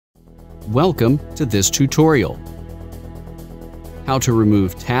Welcome to this tutorial. How to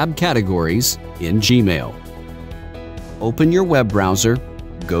remove tab categories in Gmail. Open your web browser,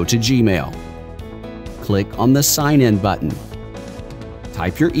 go to Gmail. Click on the Sign In button.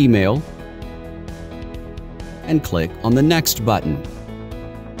 Type your email and click on the Next button.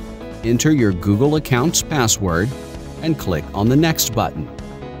 Enter your Google account's password and click on the Next button.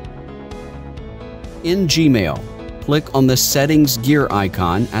 In Gmail, click on the Settings gear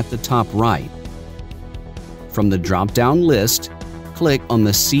icon at the top right. From the drop-down list, click on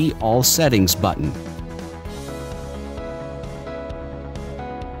the See All Settings button.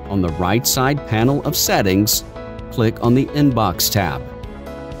 On the right side panel of Settings, click on the Inbox tab.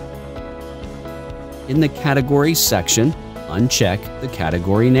 In the Categories section, uncheck the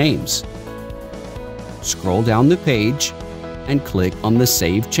category names. Scroll down the page and click on the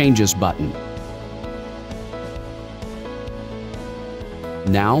Save Changes button.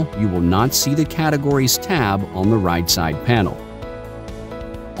 Now you will not see the Categories tab on the right side panel.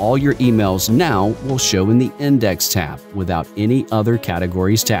 All your emails now will show in the Index tab without any other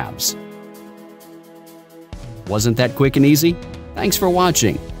Categories tabs. Wasn't that quick and easy? Thanks for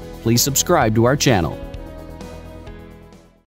watching. Please subscribe to our channel.